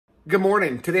Good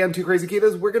morning. Today on Two Crazy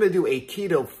Ketos, we're going to do a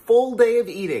keto full day of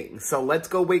eating. So let's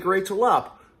go wake Rachel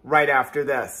up right after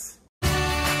this.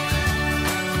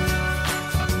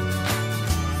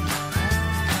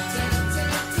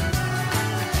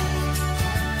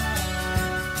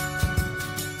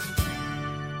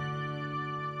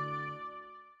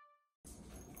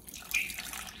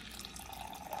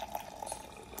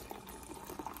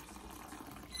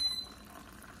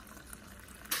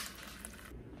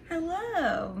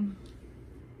 Hello.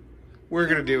 We're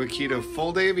going to do a keto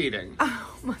full day of eating.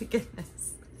 Oh my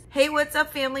goodness. Hey, what's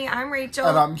up, family? I'm Rachel.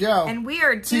 And I'm Joe. And we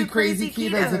are Two Crazy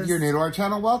Ketos. If you're new to our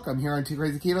channel, welcome. Here on Two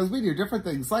Crazy Ketos, we do different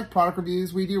things like product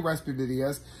reviews, we do recipe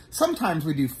videos. Sometimes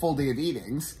we do full day of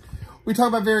eatings. We talk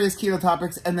about various keto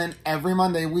topics, and then every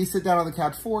Monday we sit down on the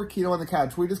couch for Keto on the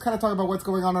Couch. We just kind of talk about what's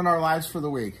going on in our lives for the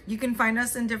week. You can find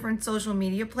us in different social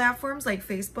media platforms like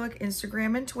Facebook,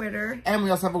 Instagram, and Twitter. And we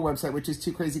also have a website, which is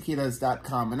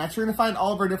twocrazyketos.com. And that's where you're going to find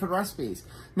all of our different recipes.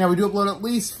 Now, we do upload at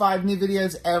least 5 new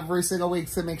videos every single week,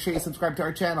 so make sure you subscribe to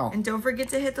our channel. And don't forget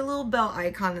to hit the little bell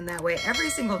icon, and that way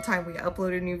every single time we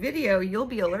upload a new video, you'll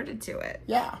be alerted to it.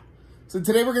 Yeah. So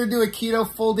today we're going to do a keto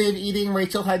full day of eating.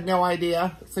 Rachel had no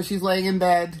idea, so she's laying in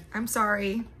bed. I'm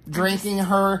sorry. Drinking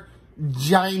her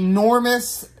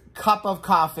ginormous cup of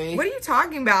coffee. What are you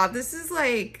talking about? This is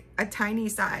like a tiny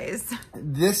size.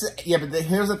 Here's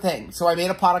the thing. So I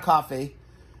made a pot of coffee.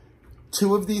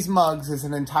 2 of these mugs is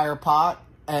an entire pot,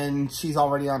 and she's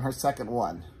already on her second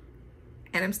one.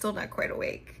 And I'm still not quite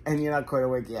awake. And you're not quite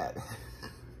awake yet.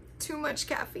 Too much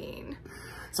caffeine.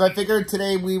 So I figured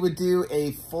today we would do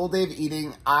a full day of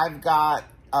eating. I've got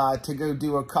to go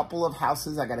do a couple of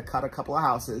houses. I got to cut a couple of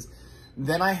houses.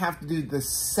 Then I have to do the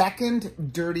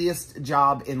second dirtiest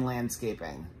job in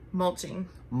landscaping. Mulching.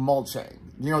 Mulching.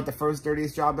 You know what the first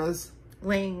dirtiest job is?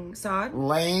 Laying sod.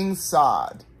 Laying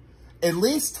sod. At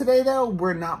least today, though,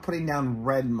 we're not putting down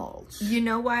red mulch. You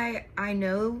know why I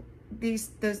know the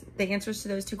answers to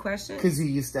those 2 questions? Because you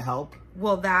used to help?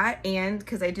 Well, that and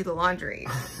because I do the laundry.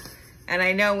 And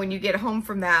I know when you get home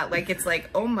from that, like, it's like,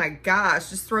 oh my gosh,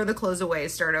 just throw the clothes away,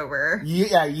 start over.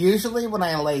 Yeah, usually when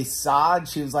I lay sod,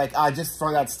 she was like, just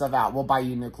throw that stuff out. We'll buy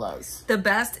you new clothes. The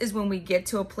best is when we get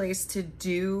to a place to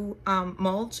do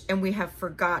mulch and we have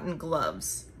forgotten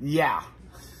gloves. Yeah.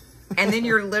 And then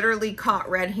you're literally caught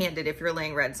red-handed if you're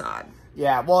laying red sod.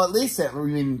 Yeah, well, at least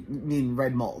we mean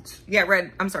red mulch. Yeah,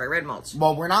 red mulch.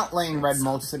 Well, we're not laying red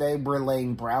mulch today. We're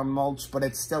laying brown mulch, but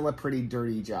it's still a pretty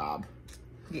dirty job.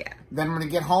 Yeah. Then I'm going to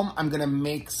get home. I'm going to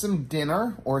make some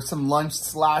dinner or some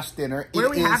lunch/dinner. What are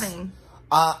we having?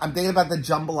 I'm thinking about the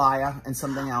jambalaya and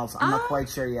something else. I'm not quite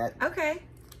sure yet. Okay.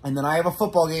 And then I have a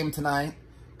football game tonight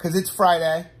because it's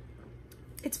Friday.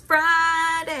 It's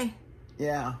Friday.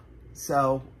 Yeah.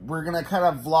 So we're going to kind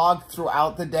of vlog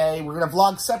throughout the day. We're going to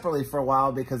vlog separately for a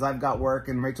while because I've got work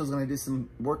and Rachel's going to do some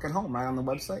work at home, right, on the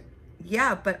website?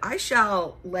 Yeah, but I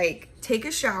shall, like, take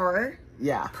a shower.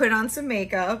 Yeah. Put on some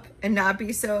makeup and not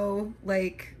be so,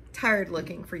 like, tired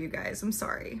looking for you guys. I'm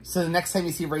sorry. So the next time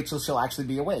you see Rachel, she'll actually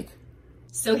be awake.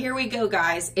 So here we go,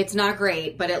 guys. It's not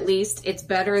great, but at least it's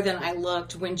better than I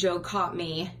looked when Joe caught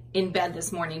me in bed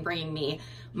this morning bringing me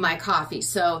my coffee.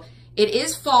 So it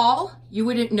is fall. You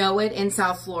wouldn't know it in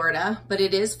South Florida, but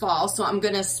it is fall. So I'm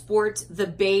going to sport the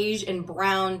beige and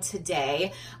brown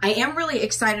today. I am really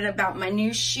excited about my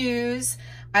new shoes.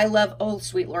 I love, oh,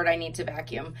 sweet Lord, I need to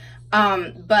vacuum.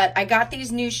 But I got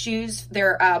these new shoes.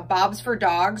 They're Bob's for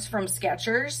Dogs from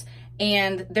Skechers,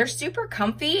 and they're super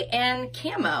comfy and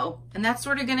camo. And that's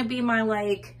sort of going to be my,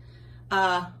 like,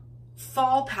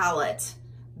 fall palette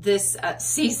this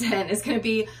season is going to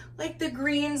be like the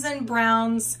greens and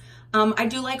browns. I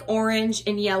do like orange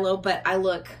and yellow, but I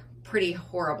look pretty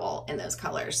horrible in those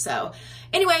colors. So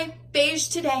anyway, beige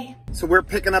today. So we're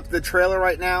picking up the trailer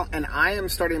right now, and I am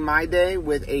starting my day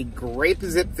with a grape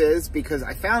zip fizz because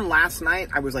I found last night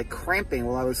I was like cramping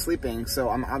while I was sleeping, so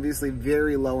I'm obviously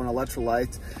very low in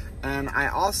electrolytes. And I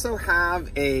also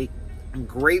have a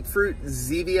grapefruit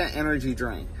Zevia energy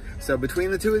drink. So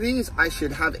between the 2 of these, I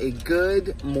should have a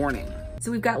good morning. So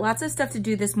we've got lots of stuff to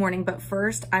do this morning, but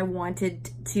first I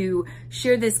wanted to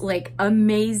share this like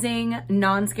amazing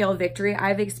non-scale victory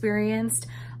I've experienced.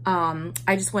 I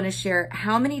just want to share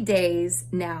how many days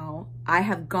now I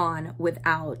have gone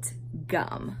without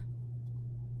gum.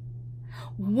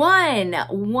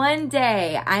 One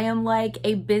day. I am like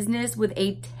a business with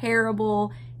a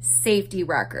terrible safety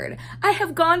record. I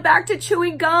have gone back to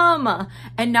chewing gum,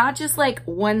 and not just like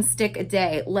 1 stick a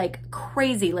day, like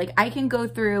crazy. Like I can go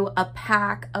through a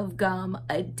pack of gum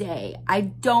a day. I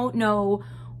don't know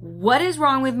what is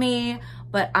wrong with me,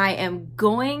 but I am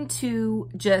going to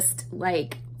just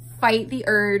like fight the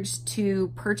urge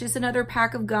to purchase another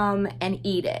pack of gum and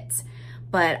eat it.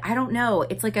 But I don't know,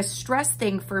 it's like a stress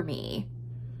thing for me.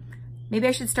 Maybe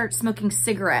I should start smoking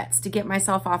cigarettes to get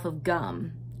myself off of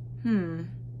gum.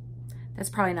 That's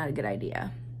probably not a good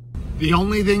idea. The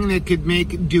only thing that could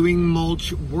make doing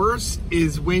mulch worse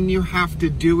is when you have to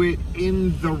do it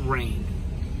in the rain.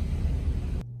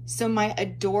 So my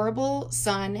adorable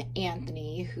son,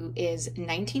 Anthony, who is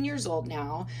 19 years old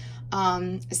now,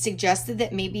 suggested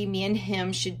that maybe me and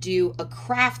him should do a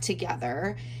craft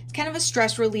together. It's kind of a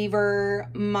stress reliever,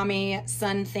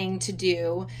 mommy-son thing to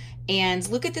do. And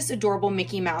look at this adorable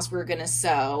Mickey Mouse we're gonna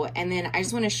sew. And then I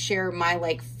just wanna share my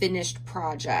like finished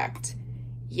project.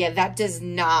 Yeah, that does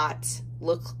not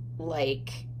look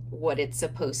like what it's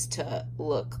supposed to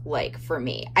look like for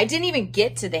me. I didn't even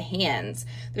get to the hands.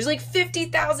 There's like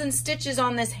 50,000 stitches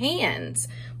on this hands.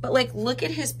 But like, look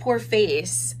at his poor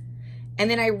face. And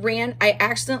then I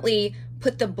accidentally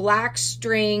put the black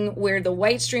string where the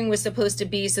white string was supposed to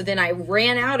be. So then I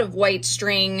ran out of white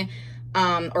string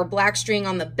or black string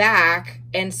on the back.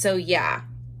 And so, yeah,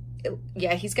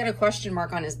 he's got a question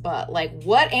mark on his butt. Like,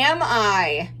 what am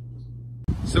I?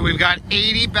 So we've got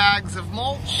 80 bags of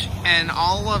mulch, and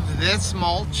all of this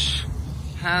mulch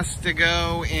has to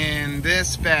go in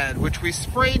this bed, which we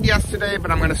sprayed yesterday,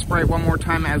 but I'm gonna spray it one more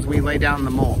time as we lay down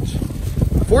the mulch.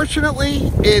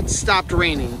 Fortunately, it stopped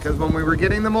raining, because when we were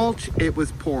getting the mulch, it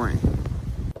was pouring.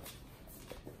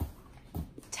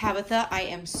 Tabitha, I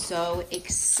am so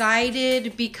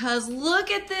excited because look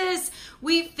at this.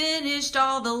 We finished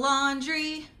all the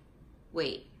laundry.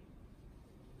 Wait,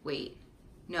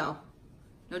 no,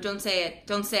 don't say it.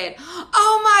 Don't say it.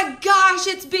 Oh my gosh,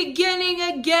 it's beginning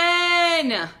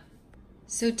again.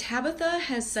 So Tabitha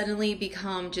has suddenly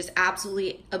become just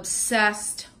absolutely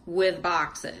obsessed with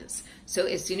boxes. So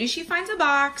as soon as she finds a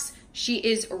box, she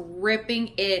is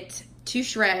ripping it to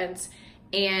shreds.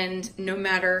 And no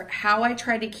matter how I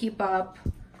try to keep up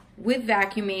with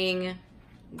vacuuming,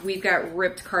 we've got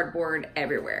ripped cardboard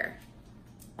everywhere.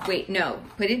 Wait, no,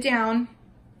 put it down.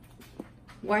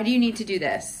 Why do you need to do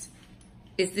this?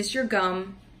 Is this your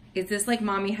gum? Is this like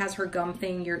mommy has her gum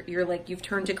thing? You're like, you've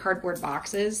turned to cardboard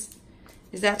boxes?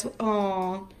 Is that what,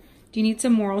 oh, do you need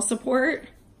some moral support?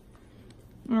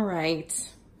 All right,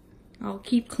 I'll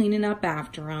keep cleaning up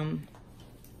after them.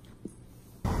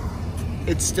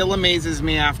 It still amazes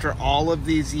me after all of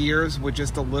these years what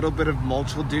just a little bit of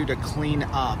mulch will do to clean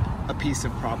up a piece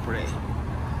of property.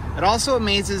 It also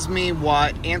amazes me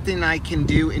what Anthony and I can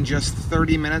do in just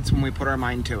 30 minutes when we put our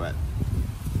mind to it.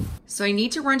 So I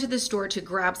need to run to the store to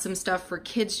grab some stuff for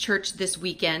kids' church this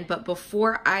weekend, but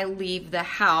before I leave the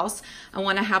house, I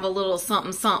want to have a little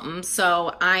something something.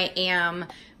 So I am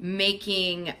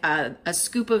making a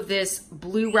scoop of this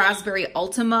blue raspberry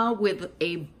Ultima with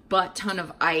a butt ton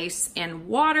of ice and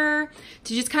water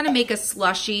to just kind of make a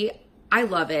slushie. I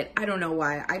love it. I don't know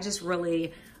why. I just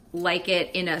really like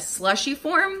it in a slushy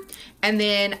form. And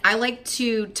then I like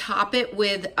to top it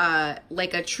with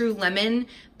like a true lemon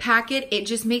packet. It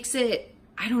just makes it,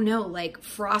 I don't know, like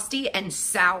frosty and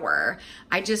sour.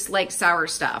 I just like sour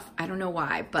stuff. I don't know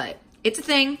why, but it's a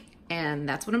thing and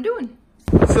that's what I'm doing.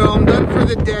 So I'm done for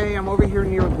the day. I'm over here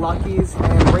near Lucky's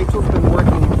and Rachel's been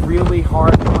working really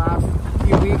hard the last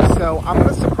few weeks. So I'm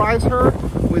gonna surprise her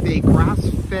with a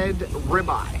grass-fed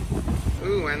ribeye.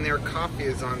 Ooh, and their coffee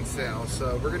is on sale.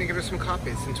 So we're gonna get her some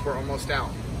coffee since we're almost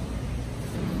out.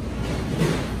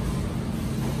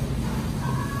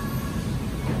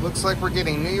 Looks like we're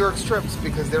getting New York strips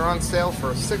because they're on sale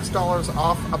for $6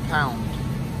 off a pound.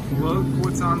 Look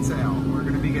what's on sale. We're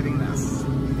gonna be getting this.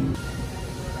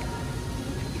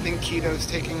 I think Keto's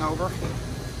taking over.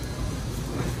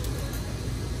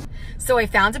 So I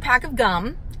found a pack of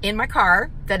gum in my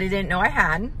car that I didn't know I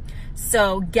had.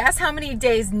 So guess how many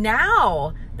days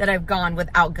now that I've gone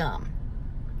without gum?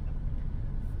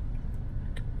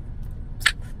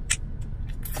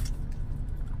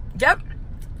 Yep,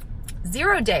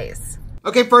 0 days.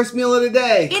 Okay, first meal of the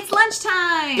day. It's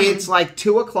lunchtime. It's like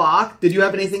 2 o'clock. Did you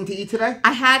have anything to eat today?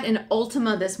 I had an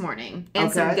Ultima this morning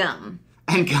and some gum.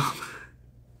 And gum.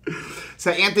 So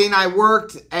Anthony and I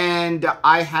worked and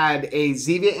I had a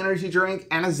Zevia energy drink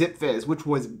and a Zip Fizz, which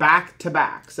was back to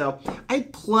back. So I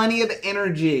had plenty of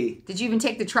energy. Did you even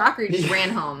take the truck or you just ran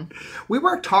home? We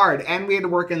worked hard and we had to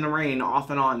work in the rain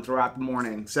off and on throughout the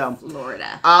morning. So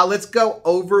Florida. Let's go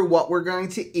over what we're going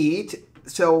to eat.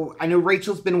 So I know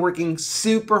Rachel's been working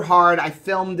super hard. I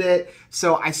filmed it.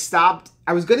 So I stopped.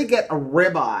 I was going to get a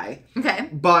ribeye. Okay.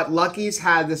 But Lucky's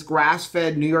had this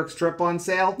grass-fed New York strip on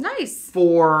sale. Nice.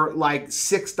 For like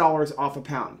 $6 off a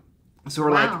pound. So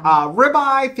we're like,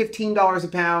 ribeye, $15 a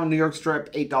pound, New York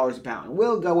strip, $8 a pound.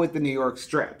 We'll go with the New York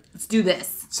strip. Let's do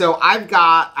this. So I've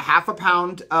got a half a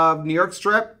pound of New York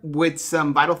strip with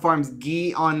some Vital Farms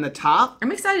ghee on the top.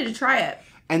 I'm excited to try it.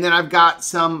 And then I've got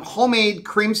some homemade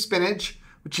cream spinach,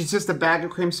 which is just a bag of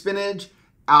cream spinach.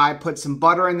 I put some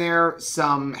butter in there,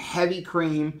 some heavy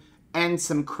cream, and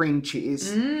some cream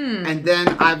cheese. And then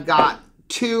I've got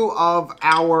 2 of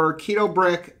our Keto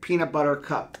Brick peanut butter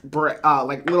cup,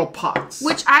 like little pucks.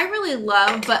 Which I really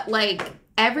love, but like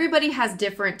everybody has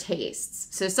different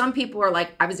tastes. So some people are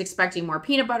like, I was expecting more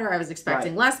peanut butter. I was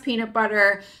expecting less peanut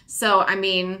butter. So, I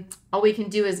mean, all we can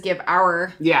do is give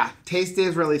our... Yeah, taste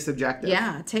is really subjective.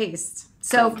 Yeah, taste.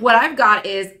 So what I've got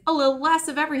is a little less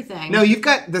of everything. No, you've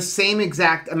got the same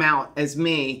exact amount as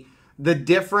me. The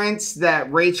difference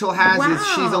that Rachel has is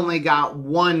she's only got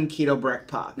 1 Keto Brick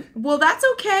puck. Well, that's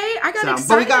okay. I got excited.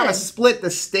 But we got to split the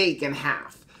steak in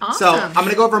half. Awesome. So I'm going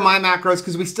to go over my macros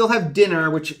because we still have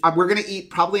dinner, which we're going to eat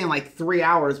probably in like 3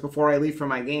 hours before I leave for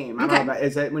my game. I don't know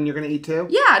is that when you're going to eat too?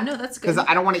 Yeah, no, that's good. Because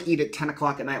I don't want to eat at 10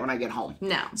 o'clock at night when I get home.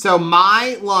 No. So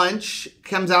my lunch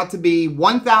comes out to be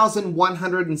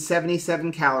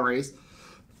 1,177 calories.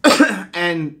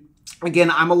 And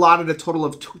again, I'm allotted a total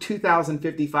of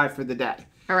 2,055 for the day.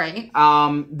 All right.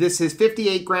 This is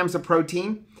 58 grams of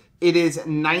protein. It is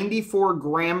 94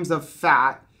 grams of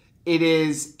fat. It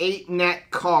is 8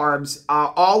 net carbs.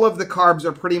 All of the carbs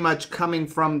are pretty much coming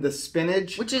from the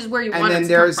spinach. Which is where you want it to come from. And then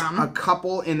there's a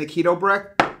couple in the Keto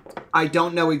Brick. I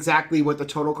don't know exactly what the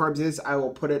total carbs is. I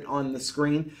will put it on the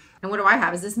screen. And what do I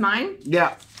have? Is this mine?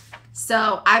 Yeah.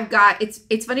 So I've got,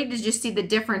 it's funny to just see the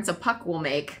difference a puck will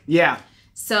make. Yeah.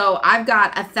 So I've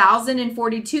got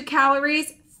 1,042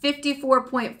 calories,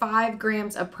 54.5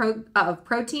 grams of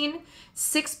protein,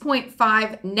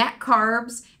 6.5 net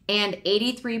carbs, and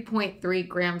 83.3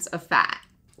 grams of fat.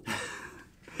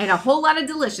 And a whole lot of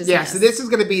deliciousness. Yeah, so this is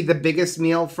going to be the biggest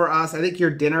meal for us. I think your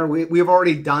dinner, we've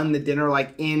already done the dinner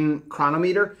like in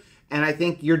Chronometer, and I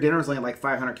think your dinner is only like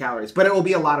 500 calories, but it will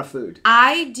be a lot of food.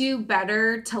 I do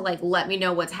better to like let me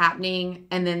know what's happening,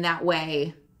 and then that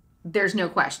way there's no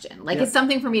question. Like it's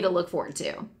something for me to look forward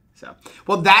to. So,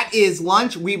 well, that is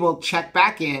lunch. We will check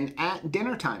back in at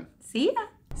dinner time. See ya.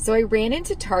 So I ran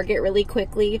into Target really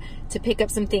quickly to pick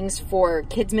up some things for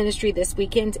kids ministry this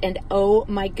weekend, and oh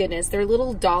my goodness, their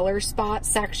little dollar spot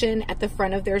section at the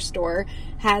front of their store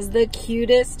has the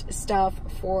cutest stuff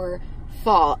for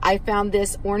fall. I found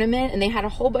this ornament, and they had a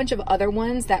whole bunch of other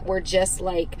ones that were just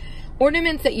like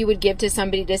ornaments that you would give to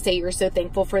somebody to say you're so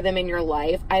thankful for them in your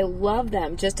life. I love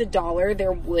them. Just $1.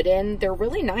 They're wooden. They're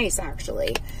really nice,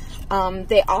 actually.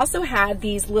 They also had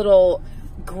these little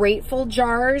grateful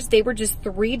jars. They were just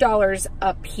 $3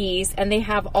 a piece, and they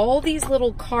have all these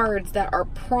little cards that are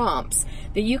prompts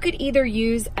that you could either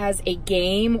use as a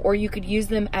game or you could use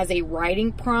them as a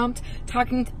writing prompt,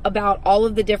 talking about all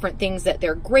of the different things that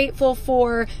they're grateful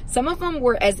for. Some of them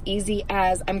were as easy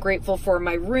as, I'm grateful for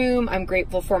my room, I'm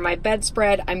grateful for my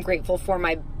bedspread, I'm grateful for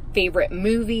my favorite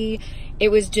movie. It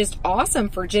was just awesome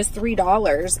for just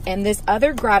 $3. And this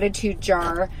other gratitude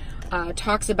jar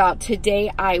talks about today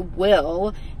I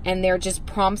will, and they're just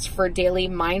prompts for daily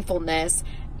mindfulness.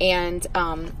 And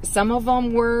some of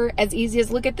them were as easy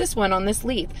as, look at this one on this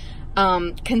leaf.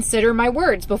 Consider my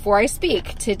words before I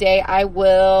speak. Today I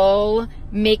will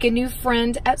make a new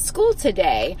friend at school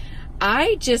today.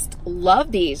 I just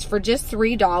love these for just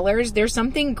 $3. There's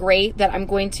something great that I'm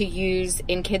going to use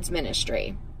in kids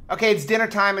ministry. Okay, it's dinner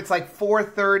time. It's like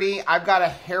 4:30. I've got to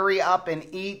hurry up and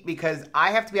eat because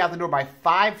I have to be out the door by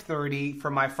 5:30 for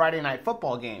my Friday night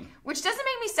football game. Which doesn't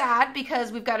make me sad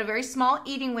because we've got a very small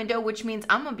eating window, which means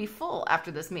I'm going to be full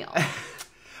after this meal.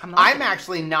 I'm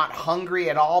actually not hungry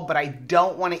at all, but I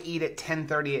don't want to eat at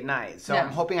 10:30 at night. So I'm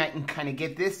hoping I can kind of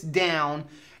get this down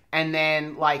and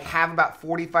then like have about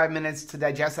 45 minutes to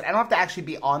digest it. I don't have to actually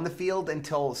be on the field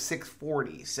until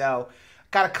 6:40. So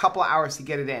got a couple of hours to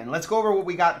get it in. Let's go over what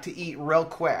we got to eat real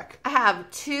quick. I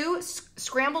have 2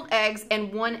 scrambled eggs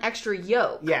and 1 extra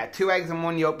yolk. Yeah, 2 eggs and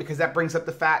 1 yolk because that brings up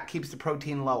the fat, keeps the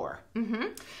protein lower. Mm-hmm.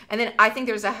 And then I think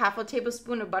there's a half a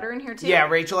tablespoon of butter in here too. Yeah,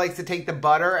 Rachel likes to take the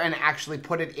butter and actually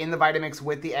put it in the Vitamix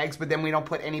with the eggs, but then we don't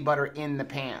put any butter in the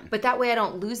pan. But that way I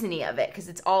don't lose any of it because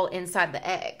it's all inside the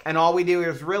egg. And all we do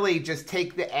is really just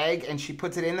take the egg and she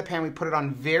puts it in the pan. We put it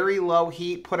on very low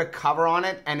heat, put a cover on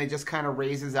it, and it just kind of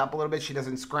raises up a little bit. She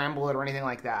doesn't scramble it or anything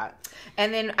like that.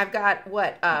 And then I've got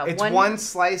what? It's one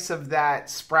slice of that that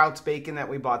Sprouts bacon that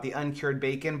we bought, the uncured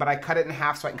bacon, but I cut it in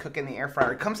half so I can cook it in the air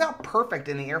fryer. It comes out perfect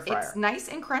in the air fryer. It's nice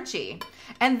and crunchy.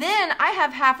 And then I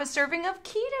have half a serving of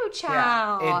Keto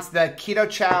Chow. Yeah, it's the Keto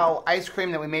Chow ice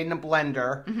cream that we made in a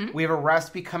blender. We have a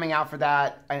recipe coming out for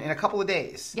that in a couple of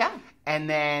days. Yeah. And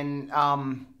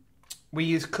then we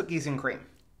use cookies and cream.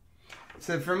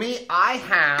 So for me, I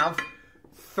have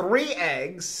 3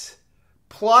 eggs,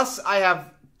 plus I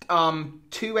have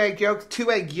 2 egg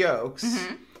yolks,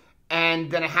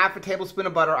 and then a half a tablespoon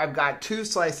of butter. I've got 2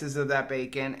 slices of that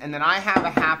bacon, and then I have a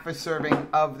half a serving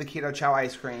of the Keto Chow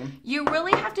ice cream. You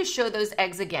really have to show those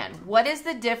eggs again. What is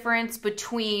the difference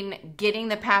between getting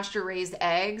the pasture-raised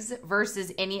eggs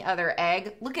versus any other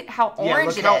egg? Look at how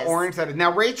orange it is. Yeah, look how orange that is.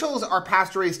 Now, Rachel's are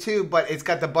pasture-raised too, but it's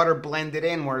got the butter blended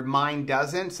in where mine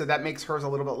doesn't, so that makes hers a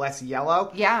little bit less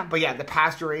yellow. Yeah. But yeah, the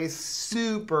pasture-raised,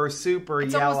 super yellow.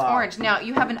 It's almost orange. Now,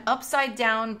 you have an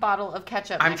upside-down bottle of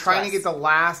ketchup. I'm trying to get the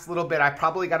last little bit. I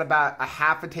probably got about a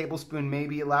half a tablespoon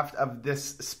maybe left of this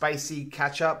spicy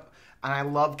ketchup, and I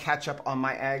love ketchup on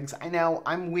my eggs. I know,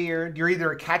 I'm weird. You're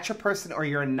either a ketchup person or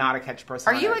you're not a ketchup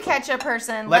person. Are you a ketchup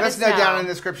person? Let us know down in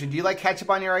the description. Do you like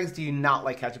ketchup on your eggs? Do you not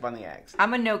like ketchup on the eggs?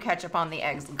 I'm a no ketchup on the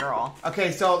eggs girl.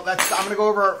 Okay, so I'm going to go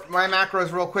over my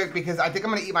macros real quick because I think I'm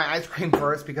going to eat my ice cream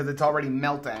first because it's already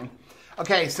melting.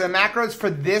 Okay, so the macros for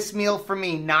this meal for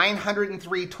me,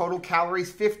 903 total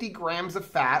calories, 50 grams of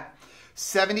fat,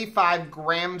 75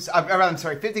 grams of,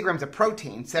 50 grams of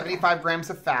protein, 75 grams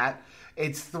of fat.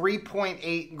 It's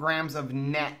 3.8 grams of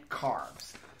net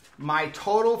carbs. My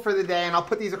total for the day, and I'll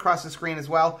put these across the screen as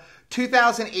well,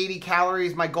 2,080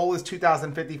 calories. My goal is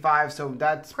 2,055, so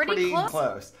that's pretty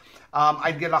close.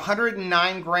 I get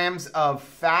 109 grams of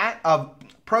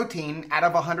protein out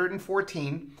of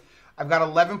 114. I've got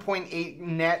 11.8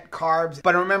 net carbs,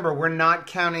 but remember, we're not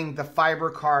counting the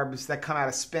fiber carbs that come out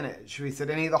of spinach. We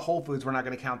said any of the whole foods, we're not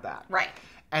going to count that. Right.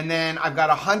 And then I've got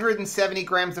 170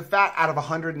 grams of fat out of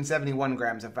 171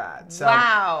 grams of fat. So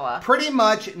wow. Pretty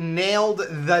much nailed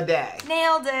the day.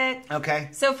 Nailed it. Okay.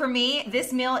 So for me,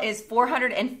 this meal is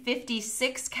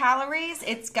 456 calories.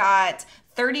 It's got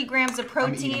 30 grams of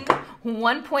protein,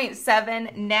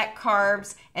 1.7 net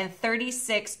carbs, and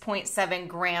 36.7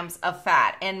 grams of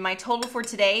fat. And my total for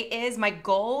today is, my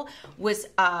goal was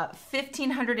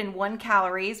 1,501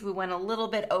 calories. We went a little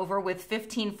bit over with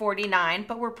 1,549,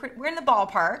 but we're in the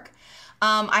ballpark.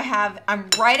 I'm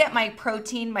right at my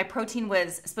protein. My protein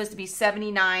was supposed to be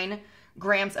 79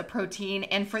 grams of protein,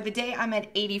 and for the day I'm at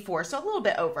 84, so a little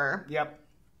bit over. Yep.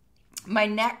 My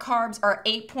net carbs are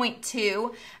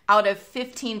 8.2 out of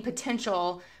 15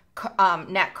 potential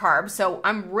net carbs, so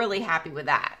I'm really happy with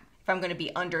that if I'm going to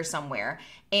be under somewhere.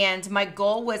 And my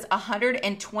goal was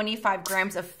 125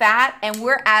 grams of fat, and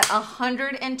we're at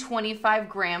 125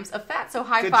 grams of fat, so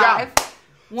high five. Job.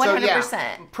 100%. So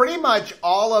yeah, pretty much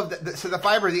all of the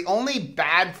fiber, the only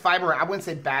bad fiber, I wouldn't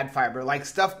say bad fiber, like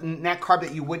stuff, net carb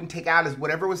that you wouldn't take out is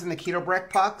whatever was in the keto brick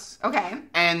pucks. Okay.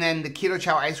 And then the Keto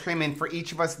Chow ice cream, and for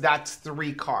each of us, that's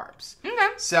 3 carbs. Okay.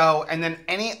 So, and then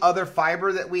any other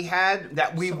fiber that we had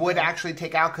that we would actually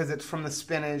take out because it's from the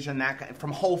spinach and that,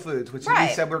 from Whole Foods, which we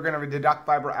said we're going to deduct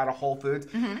fiber out of Whole Foods.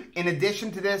 In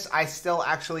addition to this, I still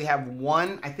actually have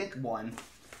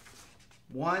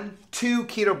two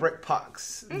keto brick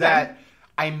pucks that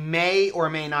I may or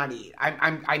may not eat.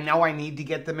 I know I need to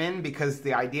get them in because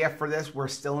the idea for this, we're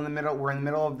in the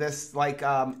middle of this like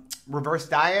reverse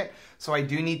diet, so I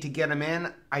do need to get them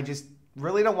in. I just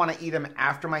really don't want to eat them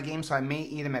after my game, so I may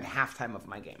eat them at halftime of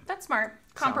my game. That's smart.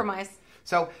 Compromise.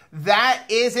 So that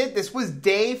is it. This was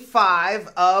day 5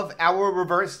 of our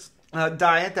reverse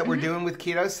diet that we're doing with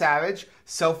Keto Savage.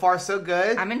 So far, so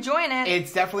good. I'm enjoying it.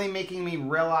 It's definitely making me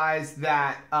realize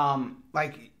that,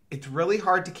 it's really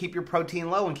hard to keep your protein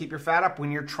low and keep your fat up when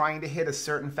you're trying to hit a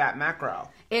certain fat macro.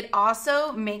 It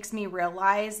also makes me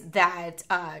realize that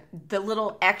the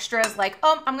little extras, like,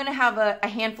 I'm going to have a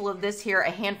handful of this here,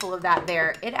 a handful of that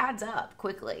there, it adds up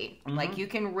quickly. Like, you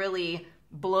can really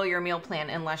blow your meal plan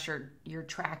unless you're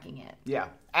tracking it. Yeah.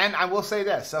 And I will say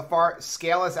this, so far,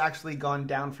 scale has actually gone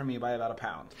down for me by about 1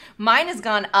 pound. Mine has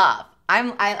gone up.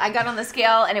 I got on the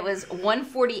scale and it was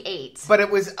 148. But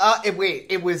it was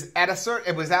it was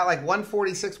at like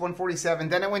 146, 147,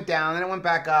 then it went down, then it went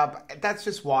back up. That's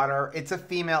just water. It's a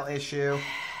female issue.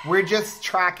 We're just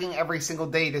tracking every single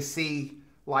day to see,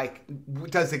 like,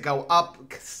 does it go up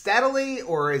steadily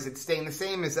or is it staying the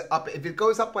same? Is it up? If it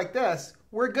goes up like this,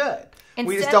 we're good.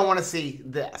 We just don't want to see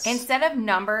this. Instead of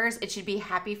numbers, it should be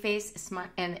happy face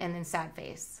and then sad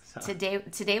face. So.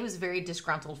 Today was very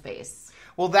disgruntled face.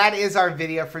 Well, that is our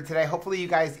video for today. Hopefully you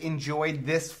guys enjoyed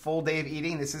this full day of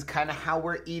eating. This is kind of how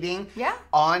we're eating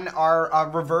on our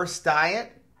reverse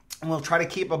diet. And we'll try to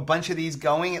keep a bunch of these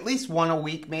going, at least one a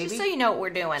week maybe. Just so you know what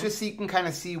we're doing. Just so you can kind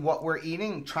of see what we're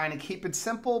eating, trying to keep it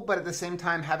simple, but at the same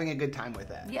time having a good time with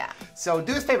it. Yeah. So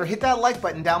do us a favor, hit that like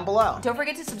button down below. Don't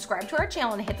forget to subscribe to our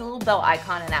channel and hit the little bell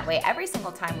icon, and that way every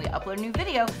single time we upload a new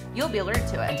video, you'll be alerted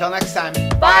to it. Until next time,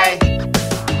 Bye. bye.